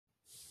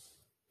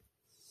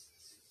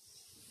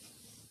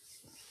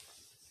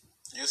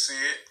You see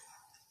it.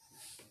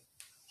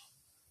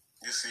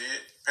 You see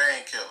it.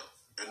 Painkiller,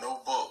 the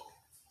new book.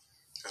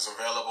 It's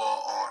available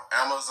on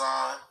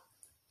Amazon,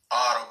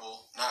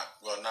 Audible, not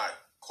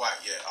quite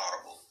yet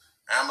Audible.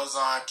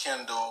 Amazon,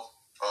 Kindle,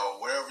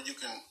 wherever you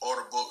can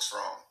order books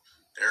from.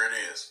 There it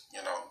is.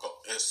 You know,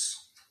 it's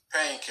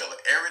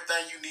Painkiller.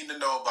 Everything you need to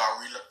know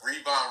about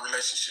rebound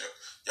relationship.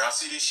 Y'all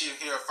see this shit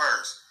here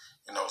first.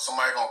 You know,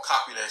 somebody gonna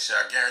copy that shit,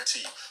 I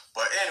guarantee you.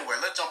 But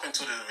anyway, let's jump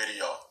into this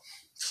video.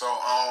 So,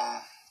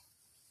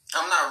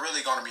 I'm not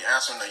really gonna be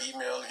answering the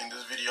email in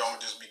this video. I'm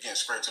gonna just be getting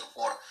straight to the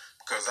point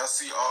because I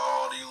see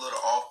all these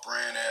little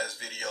off-brand ass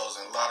videos,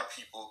 and a lot of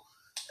people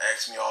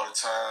ask me all the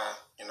time,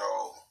 you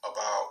know,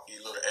 about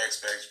these little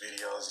X-Bags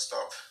videos and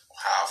stuff,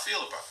 how I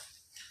feel about it.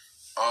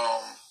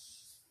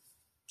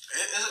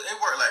 It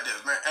worked like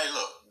this, man. Hey,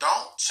 look,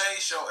 don't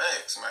chase your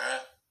ex, man.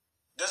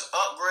 Just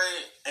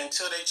upgrade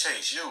until they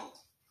chase you.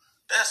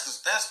 That's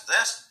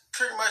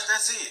pretty much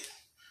that's it.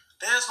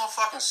 There's no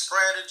fucking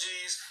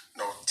strategies,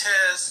 no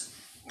tests,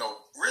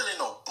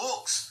 no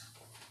books,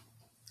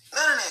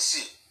 none of that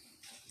shit.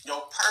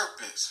 Your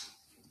purpose.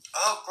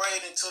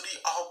 Upgrade until the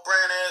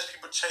off-brand ass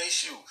people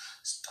chase you.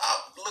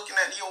 Stop looking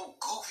at the old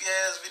goofy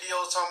ass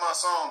videos talking about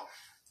something.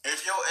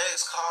 If your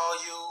ex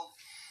call you,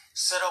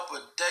 set up a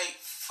date.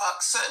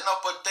 Fuck setting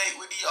up a date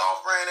with the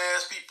off-brand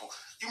ass people.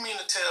 You mean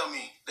to tell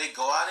me they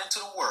go out into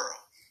the world,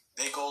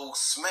 they go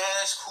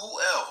smash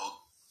whoever,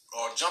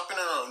 or jump in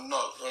a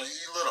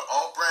little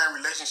off-brand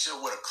relationship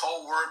with a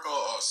co-worker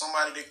or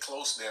somebody they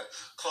close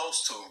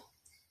to.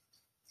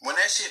 When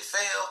that shit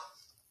fail,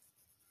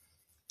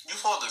 you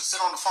supposed to sit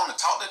on the phone and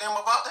talk to them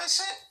about that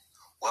shit?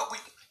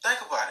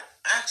 Think about it.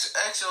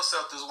 Ask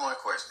yourself this one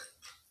question.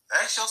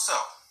 Ask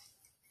yourself,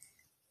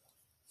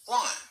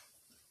 one,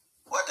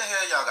 what the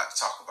hell y'all got to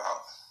talk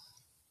about?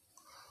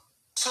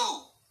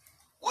 Two,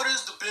 what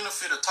is the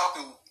benefit of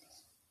talking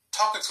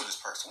to this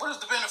person? What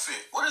is the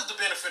benefit? What is the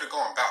benefit of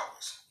going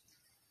backwards?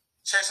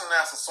 Chasing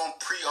after some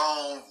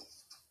pre-owned,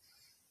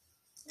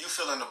 you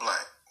fill in the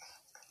blank.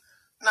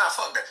 Nah,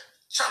 fuck that.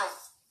 Trying to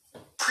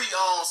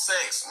pre-owned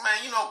sex, man,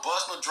 you know,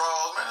 busting the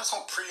draws, man, that's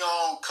some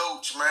pre-owned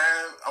coach,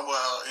 man.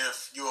 Well,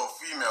 if you're a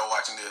female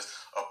watching this,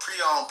 a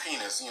pre-owned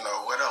penis, you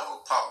know,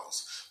 whatever,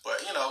 pause.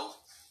 But, you know,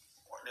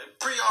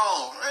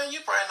 pre-owned, man,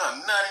 you probably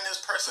not nutting this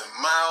person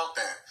mouth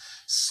and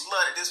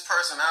slutted this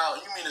person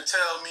out. You mean to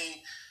tell me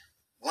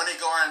when they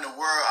go out in the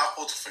world, I'm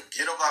supposed to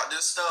forget about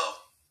this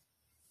stuff?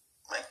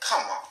 Man,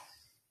 come on.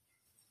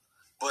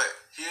 But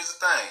here's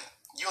the thing.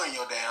 You in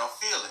your damn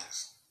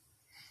feelings.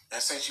 And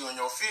since you in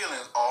your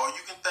feelings, all you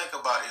can think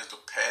about is the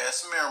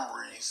past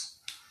memories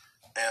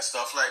and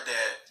stuff like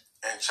that,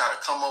 and try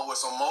to come up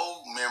with some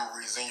old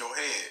memories in your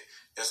head.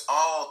 It's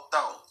all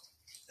thought.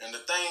 And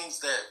the things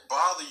that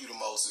bother you the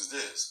most is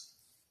this.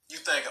 You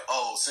think,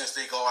 oh, since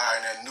they go out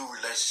in that new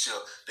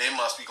relationship, they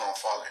must be going to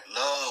fall in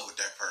love with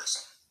that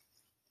person.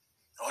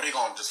 Or they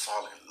going to just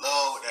fall in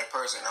love with that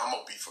person and I'm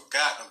going to be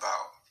forgotten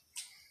about.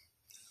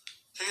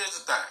 Here's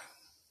the thing.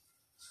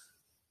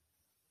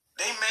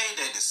 They made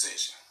their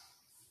decision.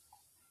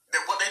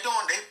 That what they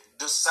doing, they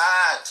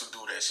decide to do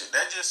that shit.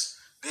 That just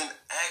didn't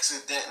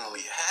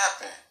accidentally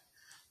happen.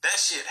 That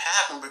shit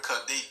happened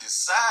because they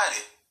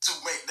decided to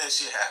make that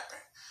shit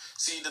happen.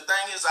 See, the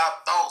thing is,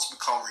 our thoughts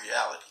become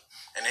reality.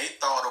 And they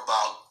thought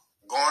about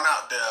going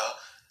out there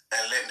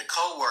and letting the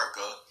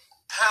coworker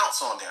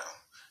pounce on them.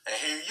 And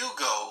here you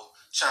go,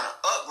 trying to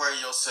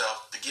upgrade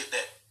yourself to get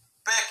that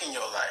back in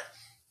your life.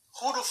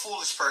 Who the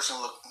foolish person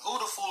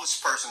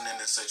in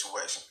this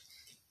situation?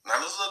 Now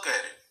let's look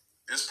at it.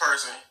 This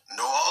person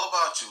know all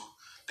about you.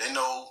 They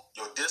know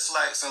your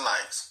dislikes and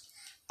likes.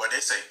 But they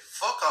say,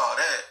 fuck all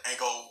that and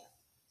go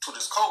to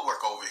this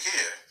coworker over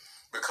here.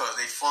 Because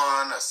they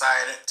fun,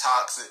 excited,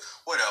 toxic,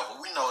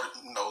 whatever. We know that,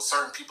 you know,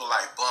 certain people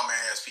like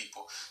bum-ass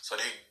people. So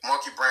they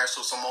monkey branch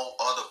to some old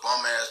other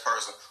bum-ass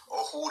person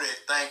or who they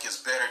think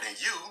is better than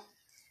you.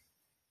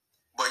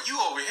 But you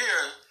over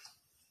here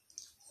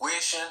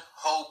wishing,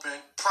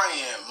 hoping,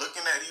 praying,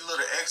 looking at these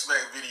little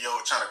X-Back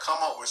videos, trying to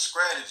come up with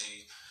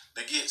strategies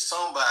to get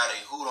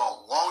somebody who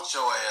don't want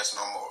your ass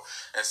no more.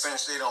 And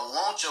since they don't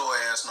want your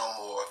ass no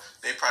more,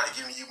 they probably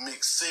giving you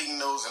mixed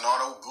signals and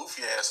all that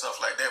goofy ass stuff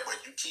like that,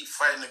 but you keep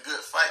fighting a good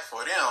fight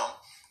for them.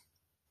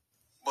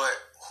 But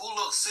who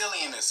looks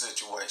silly in this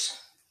situation?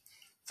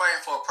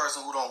 Fighting for a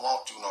person who don't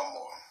want you no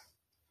more.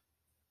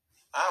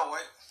 I'll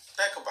wait.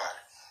 Think about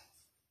it.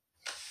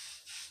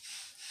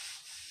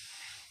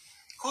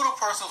 Who the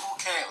person who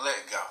can't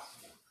let go?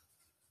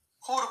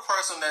 Who the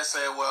person that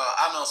said, well,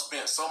 I done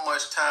spent so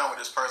much time with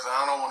this person,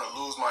 I don't want to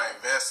lose my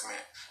investment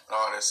and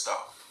all that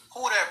stuff.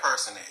 Who that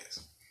person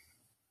is?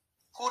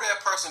 Who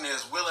that person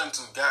is willing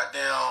to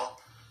goddamn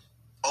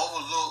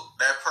overlook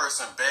that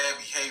person's bad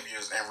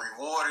behaviors and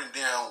rewarding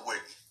them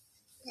with,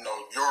 you know,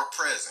 your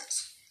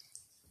presence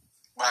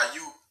by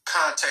you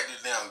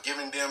contacting them,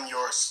 giving them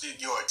your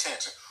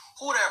attention.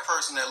 Who that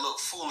person that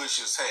look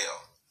foolish as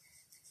hell?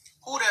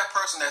 Who that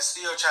person that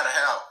still try to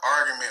have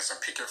arguments and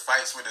pick your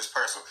fights with this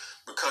person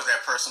because that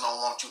person don't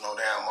want you no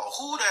damn more?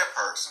 Who that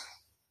person?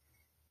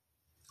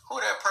 Who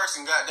that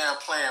person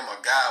goddamn playing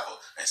MacGyver,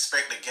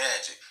 Inspector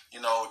Gadget,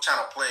 trying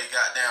to play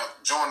goddamn,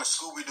 join the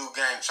Scooby-Doo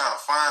gang, trying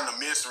to find the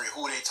mystery,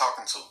 who they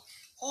talking to?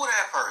 Who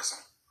that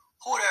person?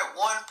 Who that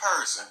one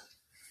person,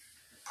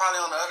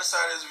 probably on the other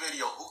side of this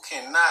video, who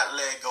cannot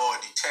let go or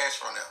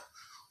detach from them?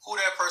 Who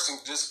that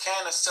person just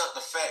can't accept the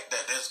fact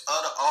that this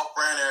other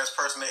off-brand ass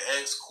person they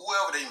ex,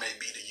 whoever they may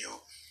be to you,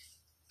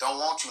 don't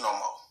want you no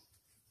more?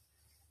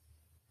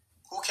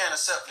 Who can't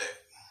accept that?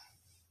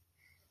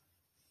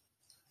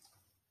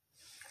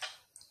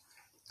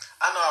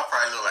 I know I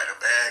probably look like a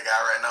bad guy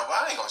right now, but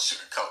I ain't gonna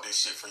sugarcoat this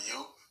shit for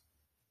you.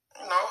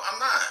 I'm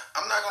not.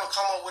 I'm not gonna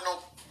come up with no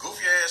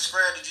goofy ass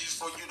strategies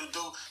for you to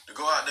do to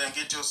go out there and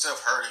get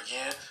yourself hurt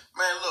again.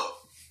 Man,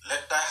 look,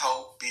 let that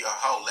hoe be a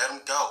hoe. Let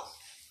them go.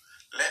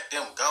 Let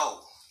them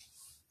go.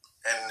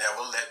 And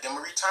never let them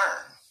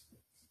return.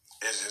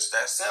 It's just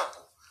that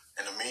simple.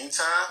 In the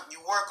meantime,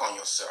 you work on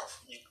yourself.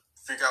 You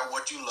figure out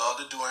what you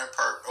love to do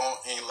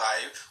in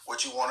life,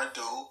 what you want to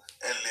do,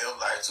 and live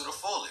life to the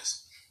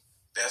fullest.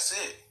 That's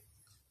it.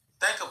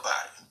 Think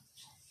about it.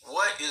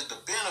 What is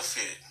the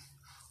benefit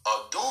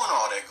of doing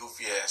all that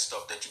goofy ass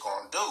stuff that you're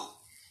going to do?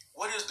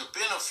 What is the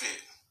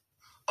benefit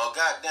of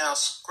goddamn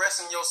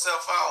stressing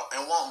yourself out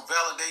and wanting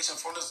validation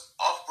from this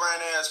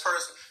off-brand ass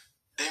person?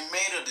 They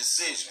made a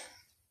decision.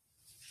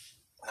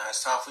 Now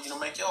it's time for you to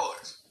make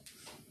yours.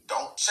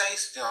 Don't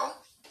chase them,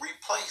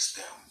 replace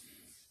them.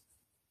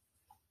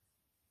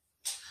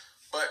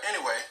 But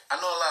anyway, I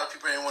know a lot of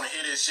people ain't want to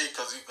hear this shit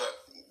because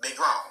they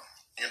grown.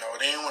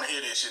 They ain't want to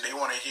hear this shit. They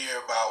want to hear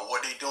about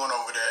what they doing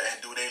over there and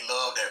do they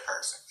love that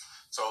person.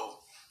 So,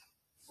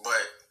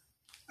 but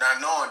not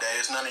knowing that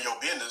it's none of your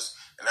business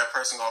and that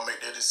person gonna make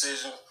their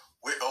decision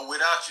with or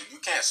without you. You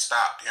can't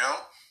stop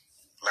them.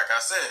 Like I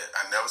said,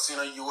 I never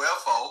seen a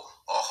UFO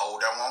or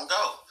hoe that won't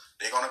go.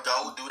 They're gonna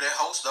go do their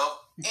whole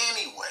stuff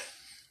anyway.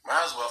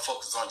 Might as well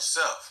focus on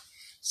yourself.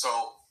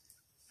 So,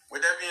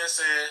 with that being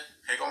said,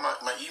 here go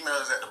my email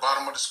is at the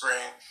bottom of the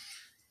screen.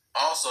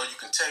 Also, you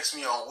can text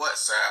me on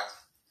WhatsApp.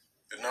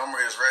 The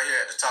number is right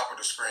here at the top of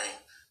the screen.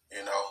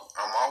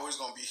 I'm always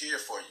going to be here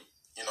for you.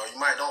 You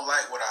might don't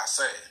like what I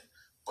say,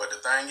 but the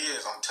thing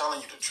is, I'm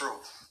telling you the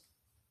truth.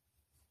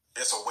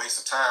 It's a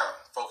waste of time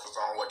focus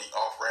on what the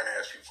off-brand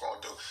ass people going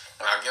to do.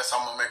 And I guess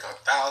I'm going to make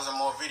 1,000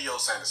 more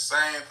videos saying the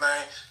same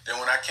thing. Then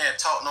when I can't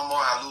talk no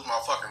more, I lose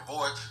my fucking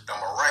voice. Then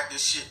I'm going to write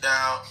this shit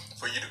down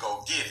for you to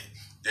go get it.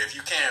 If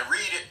you can't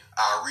read it,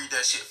 I'll read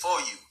that shit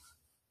for you.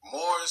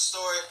 More of the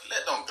story,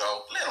 let them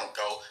go. Let them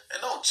go.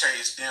 And don't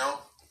chase them.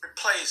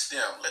 Replace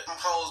them. Let them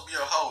hoes be a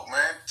hoe,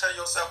 man. Tell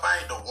yourself I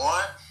ain't the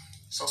one.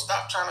 So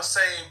stop trying to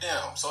save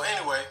them. So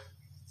anyway,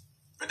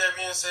 with that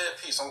being said,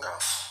 peace. I'm gone.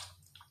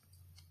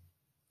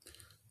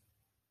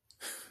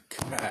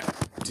 God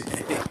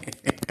damn.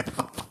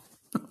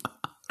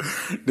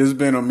 This has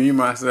been a Me,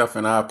 Myself,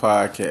 and I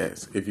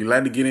podcast. If you'd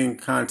like to get in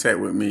contact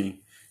with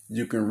me,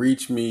 you can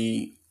reach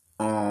me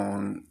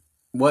on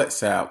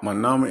WhatsApp. My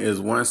number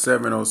is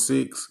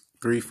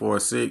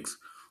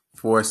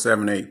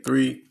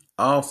 1706-346-4783.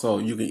 Also,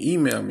 you can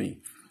email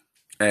me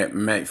at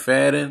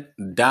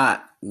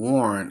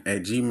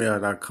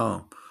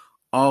mcfadden.warren@gmail.com.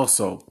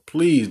 Also,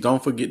 please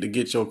don't forget to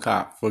get your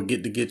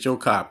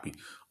copy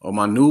of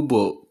my new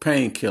book,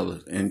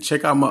 Painkillers, and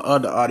check out my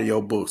other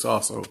audio books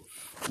also.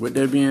 With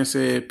that being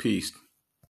said, peace.